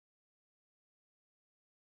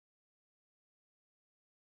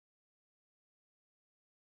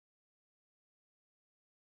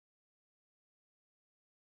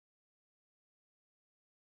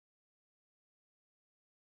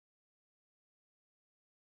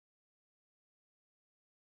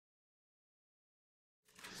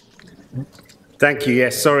Thank you.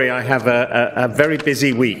 Yes, sorry, I have a very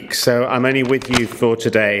busy week, so I'm only with you for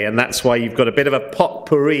today, and that's why you've got a bit of a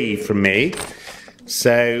potpourri from me.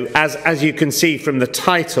 So, as you can see from the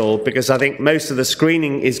title, because I think most of the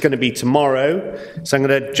screening is going to be tomorrow, so I'm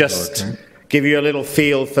going to just give you a little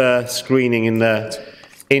feel for screening in the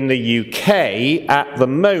UK at the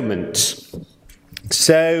moment.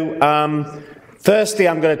 So, firstly,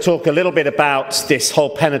 I'm going to talk a little bit about this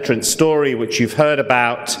whole penetrant story, which you've heard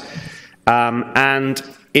about, and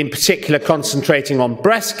in particular concentrating on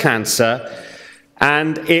breast cancer.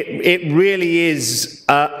 And it really is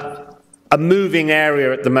a moving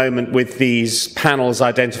area at the moment with these panels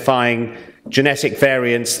identifying genetic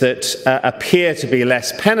variants that appear to be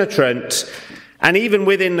less penetrant. And even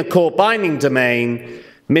within the core binding domain,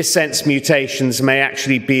 missense mutations may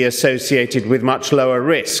actually be associated with much lower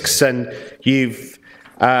risks. And you've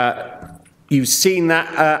seen that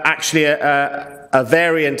actually a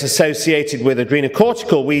variant associated with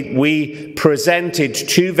adrenocortical. We presented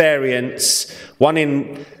two variants, one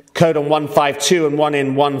in codon 152 and one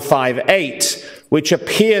in 158, which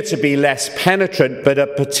appear to be less penetrant but are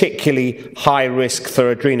particularly high risk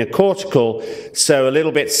for adrenocortical, so a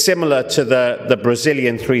little bit similar to the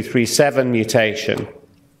Brazilian 337 mutation.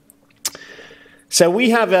 So we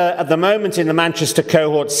have, at the moment in the Manchester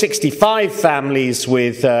cohort, 65 families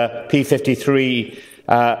with P53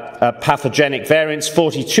 pathogenic variants.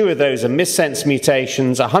 42 of those are missense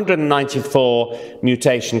mutations, 194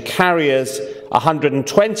 mutation carriers,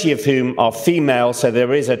 120 of whom are female, so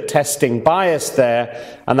there is a testing bias there,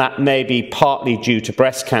 and that may be partly due to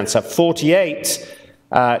breast cancer. 48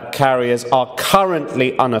 carriers are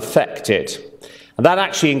currently unaffected. And that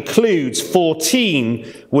actually includes 14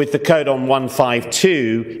 with the codon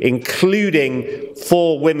 152, including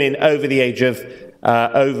 4 women over the age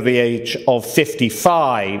of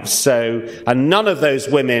 55. So, and none of those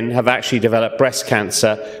women have actually developed breast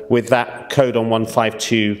cancer with that codon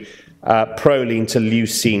 152 proline to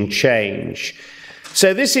leucine change.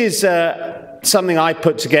 So this is something I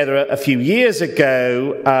put together a few years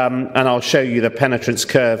ago, and I'll show you the penetrance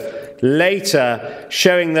curve later,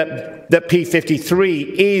 showing that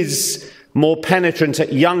P53 is more penetrant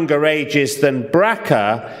at younger ages than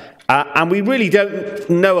BRCA, and we really don't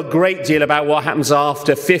know a great deal about what happens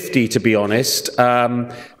after 50, to be honest.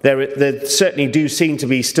 There certainly do seem to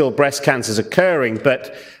be still breast cancers occurring,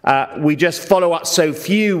 but we just follow up so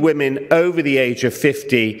few women over the age of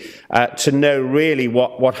 50 to know really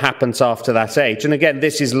what happens after that age. And again,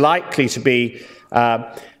 this is likely to be an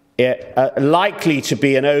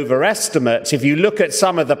overestimate. If you look at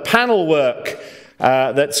some of the panel work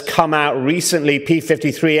that's come out recently,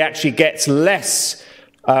 P53 actually gets less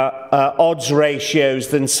odds ratios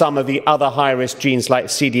than some of the other high-risk genes like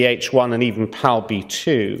CDH1 and even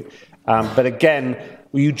PALB2. But again,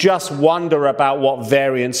 you just wonder about what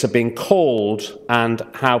variants are being called and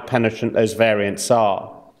how penetrant those variants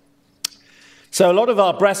are. So a lot of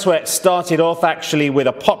our breast work started off actually with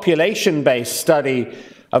a population-based study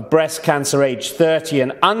of breast cancer age 30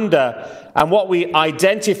 and under, and what we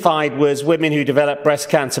identified was women who developed breast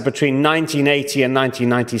cancer between 1980 and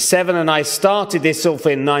 1997, and I started this off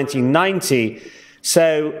in 1990.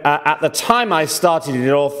 So at the time I started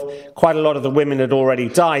it off, quite a lot of the women had already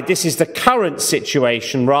died. This is the current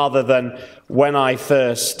situation rather than when I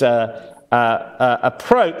first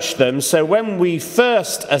approached them. So when we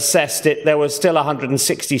first assessed it, there was still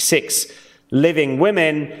 166 living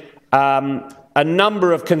women. A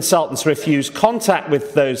number of consultants refused contact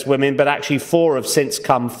with those women, but actually 4 have since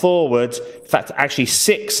come forward. In fact, actually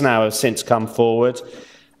 6 now have since come forward.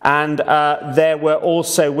 And there were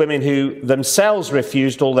also women who themselves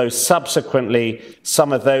refused, although subsequently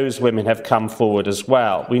some of those women have come forward as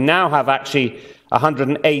well. We now have actually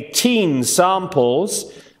 118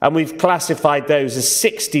 samples, and we've classified those as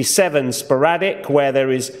 67 sporadic, where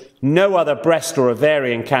there is no other breast or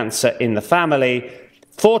ovarian cancer in the family,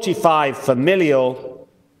 45 familial,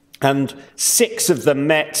 and 6 of them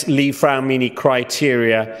met Li-Fraumeni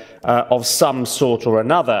criteria of some sort or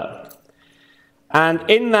another. And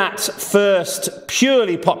in that first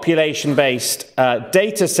purely population-based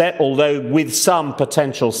data set, although with some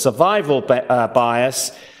potential survival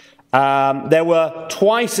bias, there were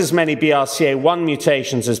twice as many BRCA1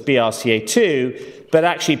 mutations as BRCA2, but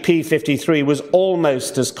actually P53 was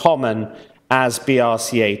almost as common as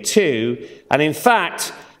BRCA2. And in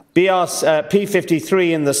fact,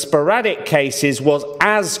 P53 in the sporadic cases was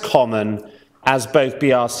as common as both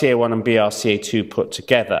BRCA1 and BRCA2 put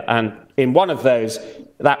together. And in one of those,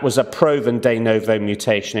 that was a proven de novo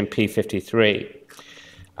mutation in P53.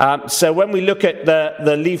 So when we look at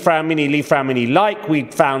the Li-Fraumeni, Li-Fraumeni-like,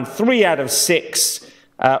 we found 3 out of 6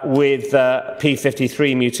 with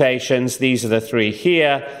P53 mutations. These are the three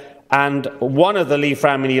here. And one of the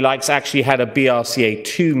Li-Fraumeni likes actually had a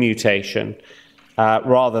BRCA2 mutation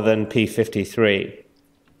rather than P53.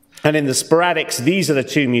 And in the sporadics, these are the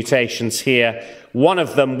two mutations here. One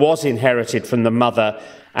of them was inherited from the mother.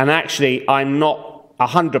 And actually, I'm not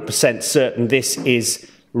 100% certain this is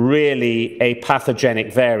really a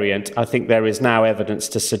pathogenic variant. I think there is now evidence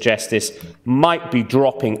to suggest this might be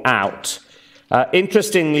dropping out.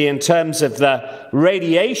 Interestingly, in terms of the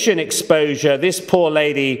radiation exposure, this poor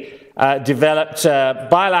lady developed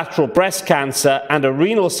bilateral breast cancer and a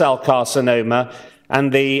renal cell carcinoma,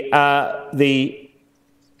 and the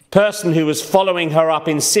person who was following her up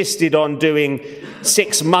insisted on doing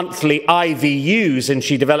 6 monthly IVUs, and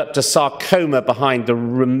she developed a sarcoma behind the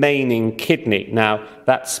remaining kidney. Now,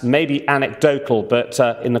 that's maybe anecdotal, but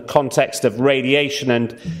in the context of radiation and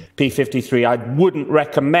P53, I wouldn't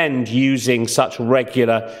recommend using such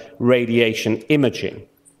regular radiation imaging.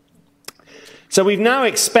 So we've now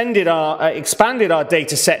expanded our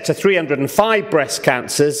data set to 305 breast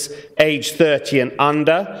cancers, age 30 and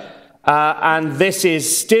under. And this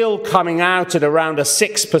is still coming out at around a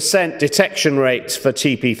 6% detection rate for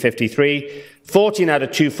TP53, 14 out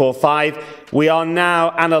of 245. We are now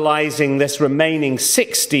analyzing this remaining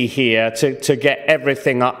 60 here to get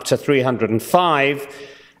everything up to 305.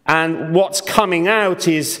 And what's coming out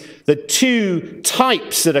is the two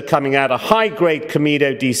types that are coming out, a high-grade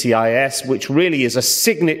comedo DCIS, which really is a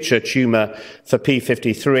signature tumor for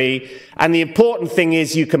P53. And the important thing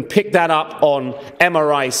is you can pick that up on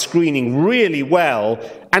MRI screening really well,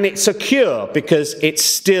 and it's a cure because it's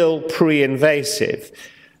still pre-invasive.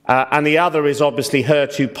 And the other is obviously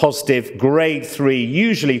HER2-positive, grade 3,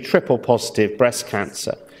 usually triple-positive breast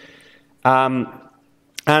cancer. And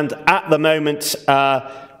at the moment,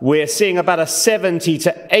 we're seeing about a 70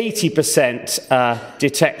 to 80%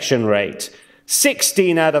 detection rate.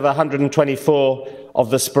 16 out of 124 of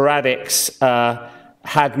the sporadics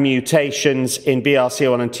had mutations in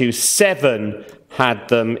BRCA1 and 2. 7 had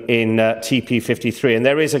them in TP53. And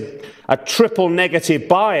there is a triple negative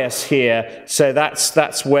bias here, so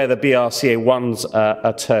that's where the BRCA1s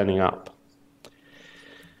are turning up.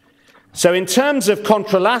 So in terms of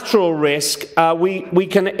contralateral risk, we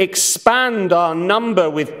can expand our number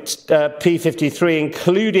with P53,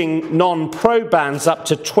 including non-probands, up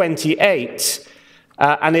to 28.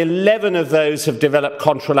 And 11 of those have developed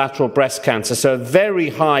contralateral breast cancer, so a very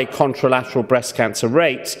high contralateral breast cancer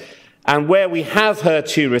rate. And where we have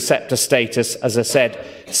HER2 receptor status, as I said,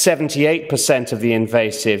 78% of the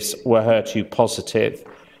invasives were HER2 positive.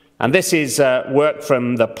 And this is work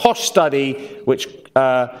from the POSH study, which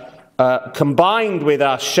combined with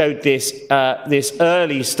us showed this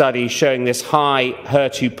early study showing this high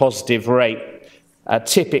HER2 positive rate,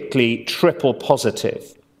 typically triple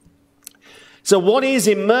positive. So what is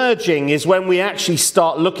emerging is when we actually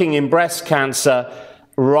start looking in breast cancer,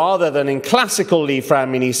 rather than in classical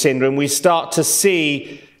Li-Fraumeni syndrome, we start to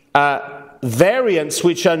see variants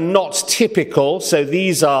which are not typical. So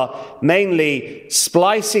these are mainly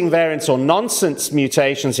splicing variants or nonsense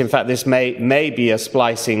mutations. In fact, this may be a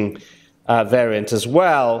splicing variant as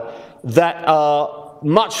well, that are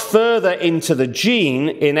much further into the gene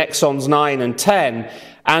in exons 9 and 10.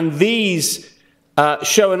 And these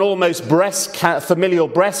show an almost familial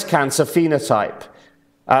breast cancer phenotype.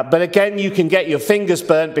 But again, you can get your fingers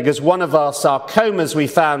burnt because one of our sarcomas we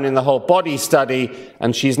found in the whole body study,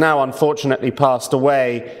 and she's now unfortunately passed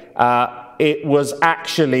away, it was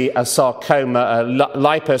actually a sarcoma, a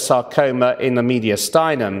liposarcoma in the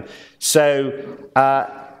mediastinum. So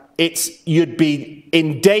you'd be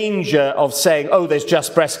in danger of saying, oh, there's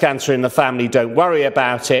just breast cancer in the family, don't worry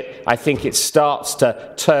about it. I think it starts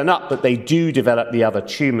to turn up, but they do develop the other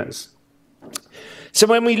tumors. So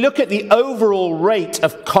when we look at the overall rate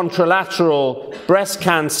of contralateral breast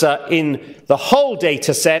cancer in the whole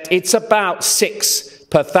data set, it's about 6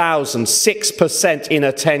 per 1,000, 6% in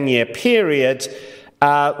a 10-year period.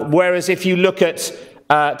 Whereas if you look at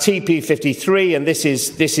TP53, and this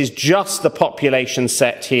is just the population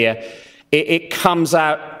set here, it comes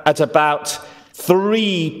out at about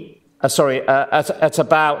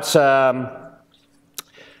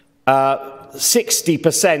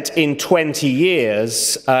 60% in 20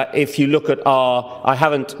 years. If you look at I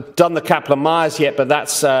haven't done the Kaplan-Meiers yet, but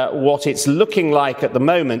that's what it's looking like at the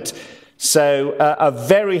moment. So a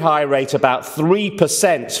very high rate, about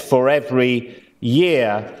 3% for every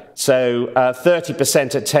year. So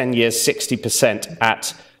 30% at 10 years, 60%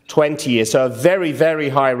 at 20 years. So a very, very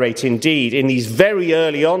high rate indeed in these very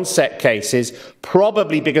early onset cases,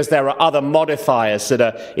 probably because there are other modifiers that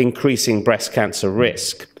are increasing breast cancer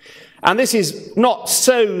risk. And this is not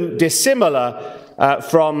so dissimilar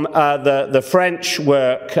from the French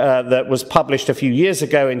work that was published a few years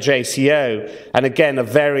ago in JCO, and again, a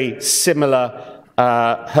very similar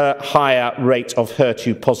higher rate of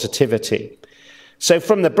HER2 positivity. So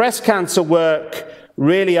from the breast cancer work,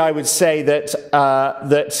 really I would say that,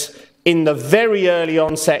 that in the very early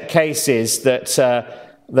onset cases that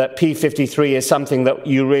P53 is something that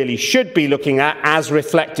you really should be looking at, as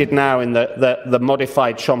reflected now in the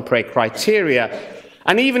modified Chompré criteria.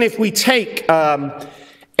 And even if we take a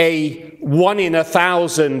 1 in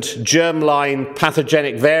 1,000 germline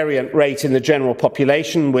pathogenic variant rate in the general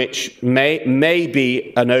population, which may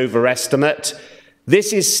be an overestimate,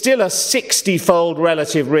 this is still a 60-fold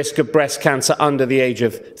relative risk of breast cancer under the age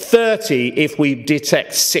of 30 if we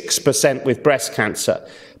detect 6% with breast cancer,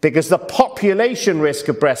 because the population risk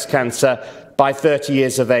of breast cancer by 30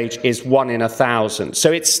 years of age is 1 in 1,000.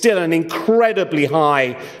 So it's still an incredibly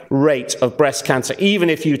high rate of breast cancer,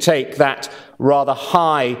 even if you take that rather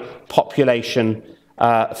high population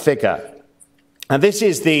figure. And this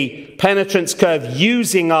is the penetrance curve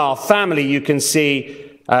using our family. You can see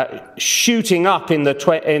shooting up in the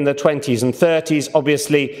 20s and 30s.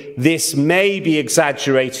 Obviously, this may be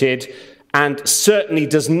exaggerated and certainly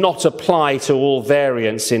does not apply to all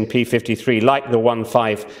variants in P53, like the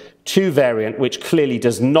 152 variant, which clearly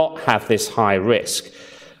does not have this high risk.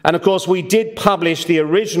 And of course, we did publish the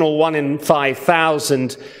original 1 in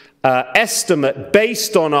 5,000 estimate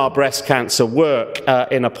based on our breast cancer work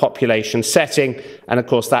in a population setting. And of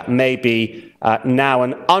course, that may be now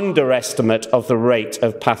an underestimate of the rate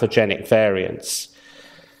of pathogenic variants.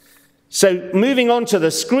 So moving on to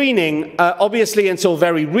the screening, obviously until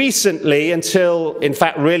very recently, until in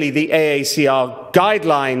fact really the AACR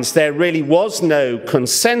guidelines, there really was no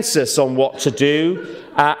consensus on what to do.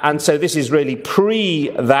 And so this is really pre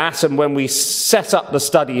that, and when we set up the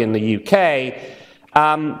study in the UK,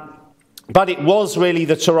 but it was really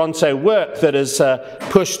the Toronto work that has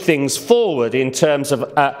pushed things forward in terms of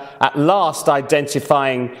at last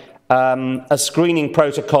identifying a screening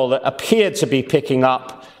protocol that appeared to be picking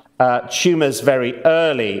up tumours very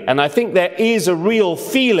early. And I think there is a real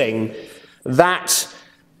feeling that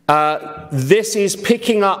this is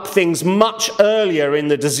picking up things much earlier in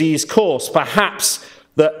the disease course. Perhaps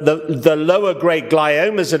the lower grade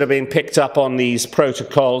gliomas that have been picked up on these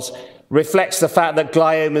protocols reflects the fact that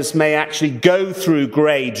gliomas may actually go through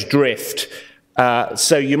grade drift.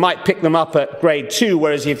 So you might pick them up at grade 2,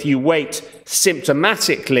 whereas if you wait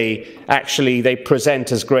symptomatically, actually they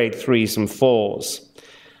present as grade 3s and 4s.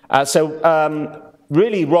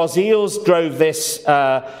 Really, Roseals drove this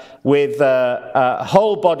with a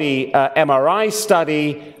whole body MRI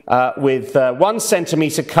study with 1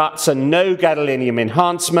 centimeter cuts and no gadolinium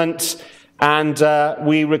enhancement. And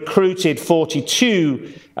we recruited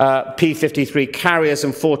 42 P53 carriers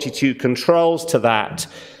and 42 controls to that.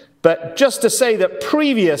 But just to say that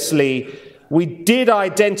previously, we did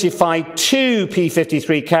identify 2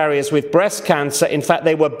 P53 carriers with breast cancer. In fact,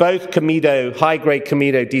 they were both comedo, high-grade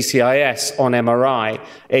comedo DCIS on MRI,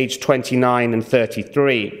 age 29 and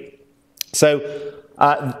 33. So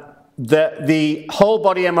the whole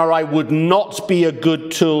body MRI would not be a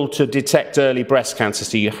good tool to detect early breast cancer.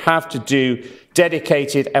 So you have to do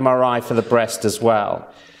dedicated MRI for the breast as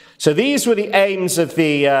well. So these were the aims of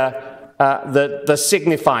the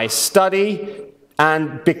Signify study.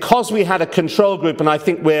 And because we had a control group, and I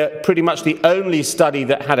think we're pretty much the only study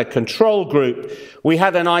that had a control group, we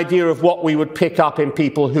had an idea of what we would pick up in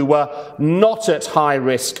people who were not at high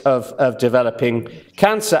risk of developing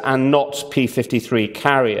cancer and not P53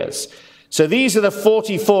 carriers. So these are the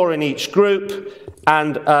 44 in each group,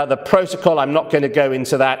 and the protocol, I'm not going to go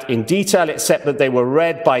into that in detail, except that they were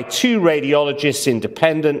read by 2 radiologists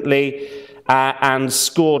independently and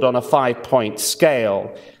scored on a 5-point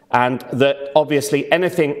scale. And that obviously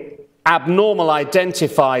anything abnormal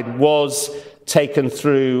identified was taken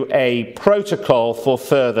through a protocol for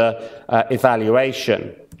further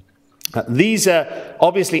evaluation. These are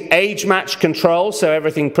obviously age-matched controls, so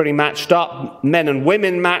everything pretty matched up, men and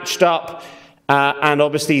women matched up, and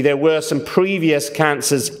obviously there were some previous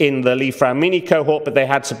cancers in the Li-Fraumeni cohort, but they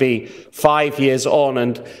had to be 5 years on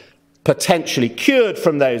and potentially cured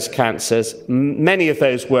from those cancers. Many of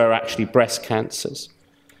those were actually breast cancers.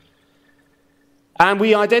 And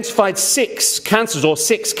we identified 6 cancers, or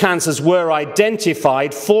 6 cancers were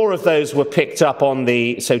identified. 4 of those were picked up on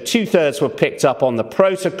so 2/3 were picked up on the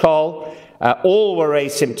protocol. All were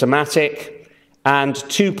asymptomatic, and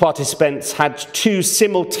 2 participants had 2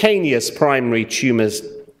 simultaneous primary tumors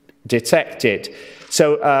detected.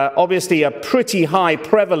 So obviously a pretty high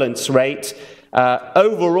prevalence rate.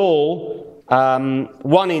 Overall,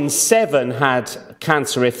 1 in 7 had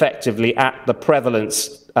cancer effectively at the prevalence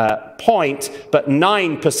point, but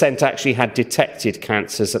 9% actually had detected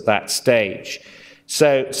cancers at that stage.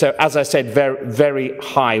 So as I said, very, very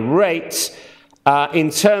high rates. In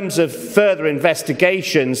terms of further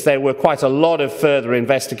investigations, there were quite a lot of further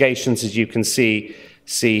investigations, as you can see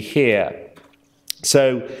here.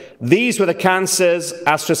 So these were the cancers: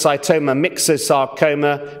 astrocytoma,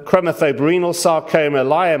 myxosarcoma, chromophobe renal sarcoma,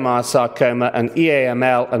 leiomyosarcoma, an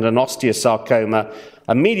EAML, and an osteosarcoma.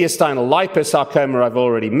 A mediastinal liposarcoma I've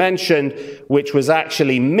already mentioned, which was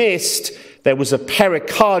actually missed. There was a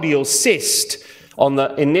pericardial cyst on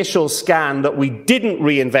the initial scan that we didn't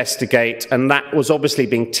reinvestigate, and that was obviously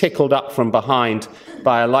being tickled up from behind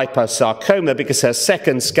by a liposarcoma because her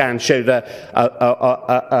second scan showed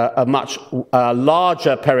a much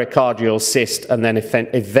larger pericardial cyst, and then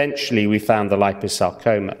eventually we found the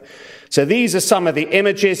liposarcoma. So these are some of the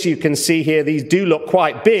images you can see here. These do look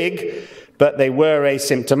quite big, but they were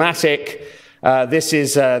asymptomatic. This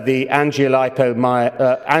is the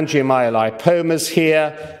angiomyolipomas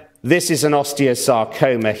here. This is an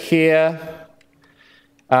osteosarcoma here,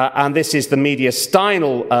 and this is the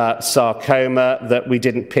mediastinal sarcoma that we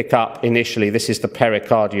didn't pick up initially. This is the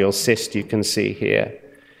pericardial cyst you can see here.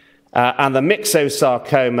 And the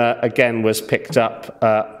myxosarcoma, again, was picked up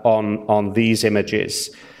on these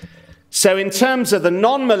images. So in terms of the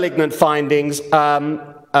non-malignant findings,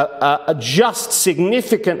 just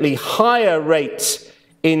significantly higher rates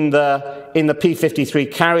in the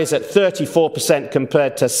P53 carriers at 34%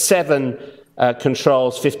 compared to 7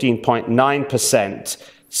 controls, 15.9%.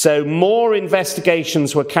 So more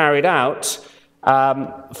investigations were carried out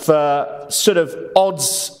for sort of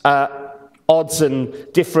odds and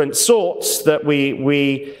different sorts that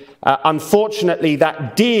we unfortunately,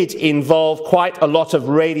 that did involve quite a lot of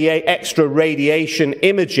extra radiation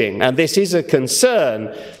imaging, and this is a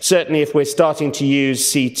concern, certainly if we're starting to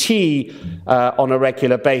use CT on a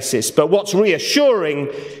regular basis. But what's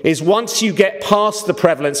reassuring is once you get past the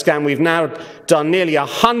prevalence scan, we've now done nearly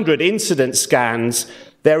 100 incidence scans,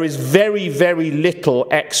 there is very, very little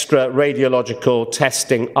extra radiological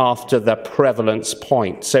testing after the prevalence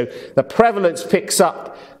point. So the prevalence picks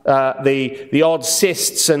up the odd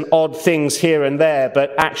cysts and odd things here and there,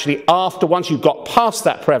 but actually once you've got past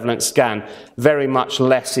that prevalence scan, very much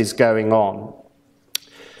less is going on.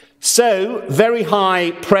 So very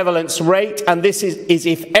high prevalence rate, and this is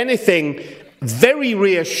if anything, very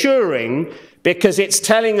reassuring, because it's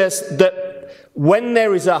telling us that when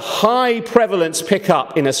there is a high prevalence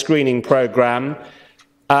pickup in a screening program,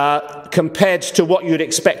 compared to what you'd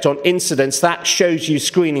expect on incidence, that shows you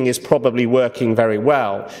screening is probably working very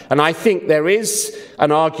well. And I think there is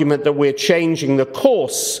an argument that we're changing the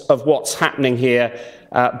course of what's happening here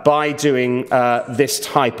by doing this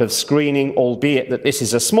type of screening, albeit that this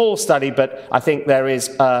is a small study, but I think there is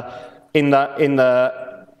in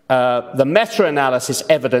the meta-analysis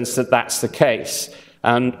evidence that that's the case.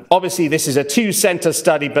 And obviously this is a 2-center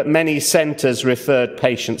study, but many centers referred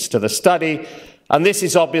patients to the study. And this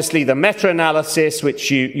is obviously the meta-analysis, which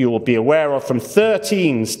you will be aware of, from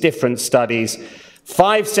 13 different studies,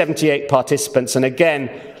 578 participants, and again,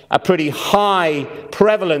 a pretty high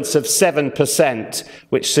prevalence of 7%,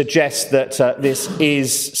 which suggests that this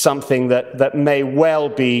is something that may well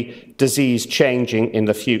be disease-changing in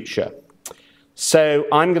the future. So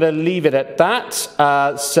I'm going to leave it at that.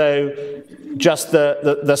 So just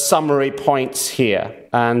the summary points here.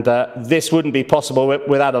 And this wouldn't be possible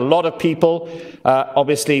without a lot of people.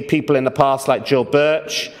 Obviously, people in the past like Jill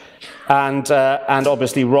Birch and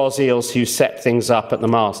obviously Ros Eels, who set things up at the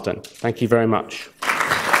Marsden. Thank you very much.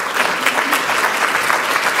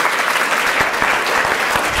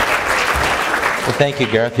 Well, thank you,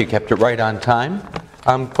 Gareth. You kept it right on time.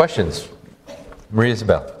 Questions? Maria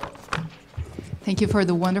Isabel. Thank you for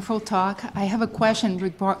the wonderful talk. I have a question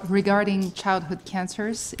regarding childhood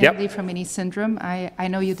cancers and Li-Fraumeni syndrome. I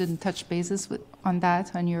know you didn't touch bases on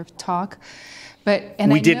that on your talk, but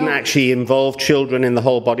we didn't actually involve children in the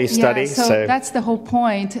whole body study. Yeah, so that's the whole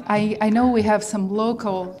point. I know we have some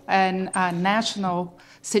local and national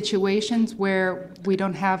situations where we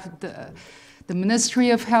don't have the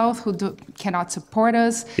Ministry of Health who cannot support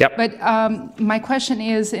us. Yep. But my question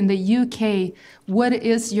is, in the UK, what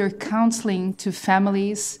is your counseling to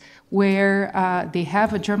families where they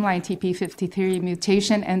have a Germline TP53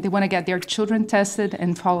 mutation and they want to get their children tested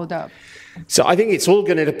and followed up? So I think it's all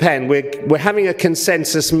going to depend. We're having a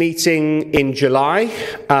consensus meeting in July,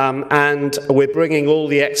 and we're bringing all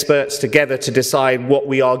the experts together to decide what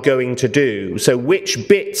we are going to do. So which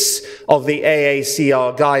bits of the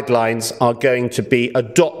AACR guidelines are going to be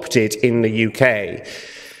adopted in the UK.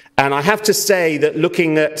 And I have to say that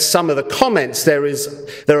looking at some of the comments, there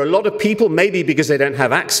are a lot of people, maybe because they don't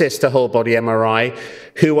have access to whole body MRI,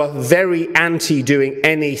 who are very anti doing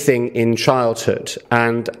anything in childhood.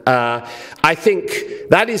 And I think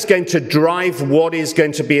that is going to drive what is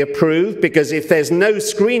going to be approved, because if there's no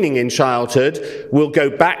screening in childhood, we'll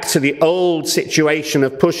go back to the old situation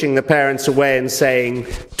of pushing the parents away and saying,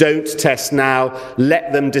 don't test now,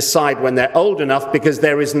 let them decide when they're old enough, because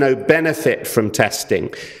there is no benefit from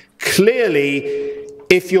testing. Clearly,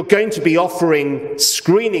 if you're going to be offering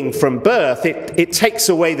screening from birth, it takes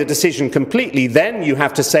away the decision completely. Then you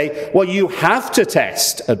have to say, well, you have to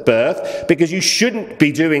test at birth, because you shouldn't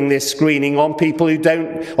be doing this screening on people who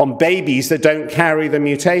on babies that don't carry the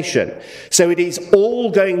mutation. So it is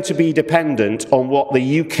all going to be dependent on what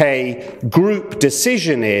the UK group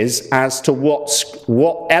decision is as to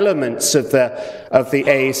what elements of the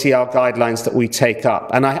AACR guidelines that we take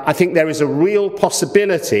up. And I think there is a real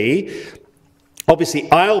possibility.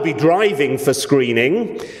 Obviously, I'll be driving for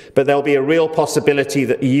screening, but there'll be a real possibility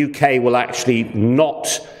that the UK will actually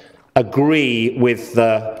not agree with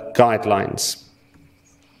the guidelines.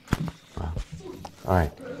 Wow. All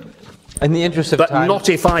right. In the interest of time... But not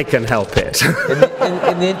if I can help it.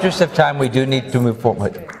 in the interest of time, we do need to move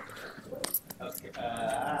forward.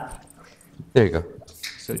 There you go.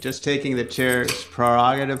 So just taking the chair's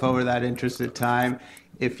prerogative over that interest of time,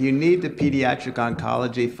 if you need the pediatric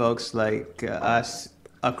oncology folks like us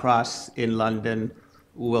across in London,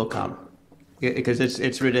 we'll come. Because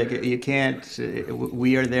it's ridiculous. You can't,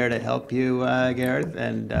 we are there to help you, Gareth,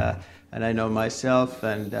 and I know myself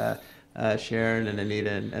and Sharon and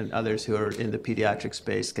Anita and others who are in the pediatric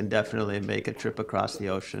space can definitely make a trip across the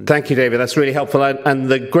ocean. Thank you, David. That's really helpful. And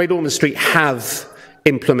the Great Ormond Street have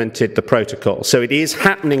implemented the protocol. So it is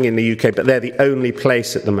happening in the UK, but they're the only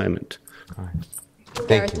place at the moment. All right.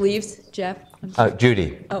 Gareth leaves. Jeff?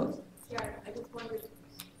 Judy. Oh. Yeah, I just wondered,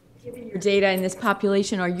 given your data in this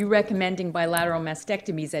population, are you recommending bilateral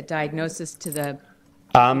mastectomies at diagnosis to the...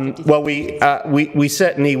 Well, we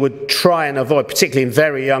certainly would try and avoid, particularly in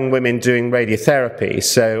very young women doing radiotherapy.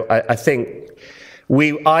 So I think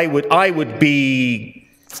I would be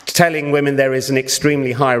telling women there is an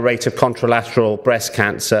extremely high rate of contralateral breast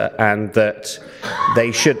cancer and that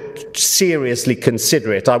they should seriously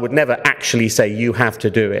consider it. I would never actually say you have to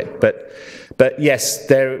do it, but yes,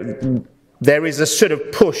 there is a sort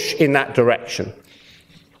of push in that direction.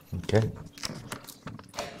 Okay.